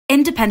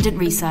Independent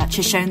research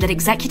has shown that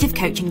executive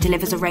coaching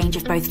delivers a range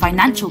of both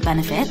financial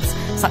benefits,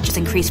 such as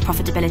increased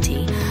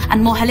profitability,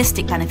 and more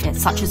holistic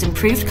benefits, such as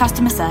improved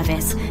customer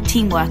service,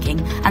 team working,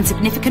 and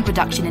significant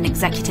reduction in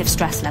executive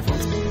stress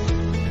levels.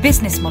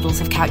 Business models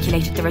have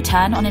calculated the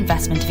return on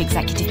investment of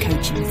executive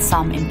coaching with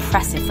some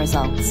impressive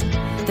results.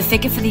 The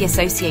figure for the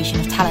Association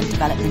of Talent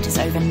Development is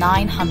over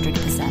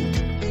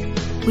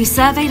 900%. We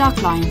surveyed our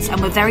clients and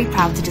were very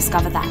proud to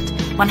discover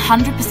that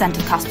 100%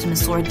 of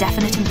customers saw a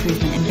definite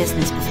improvement in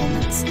business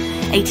performance.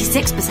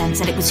 86%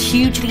 said it was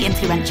hugely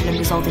influential in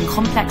resolving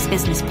complex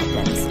business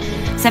problems.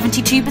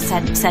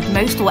 72% said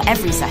most or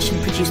every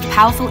session produced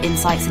powerful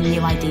insights and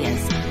new ideas.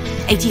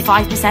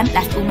 85%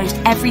 left almost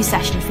every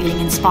session feeling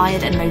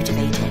inspired and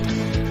motivated.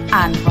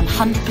 And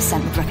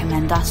 100% would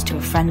recommend us to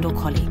a friend or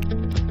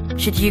colleague.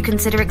 Should you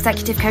consider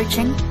executive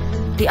coaching?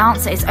 The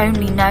answer is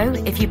only no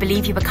if you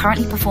believe you are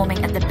currently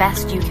performing at the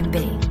best you can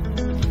be.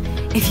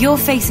 If you're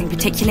facing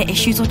particular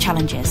issues or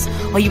challenges,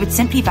 or you would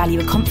simply value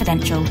a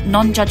confidential,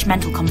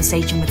 non-judgmental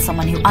conversation with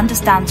someone who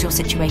understands your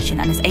situation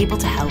and is able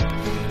to help,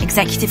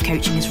 executive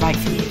coaching is right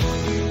for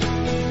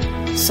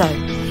you. So,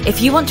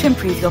 if you want to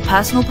improve your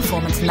personal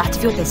performance and that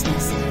of your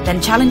business, then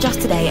challenge us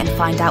today and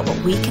find out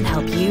what we can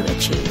help you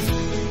achieve.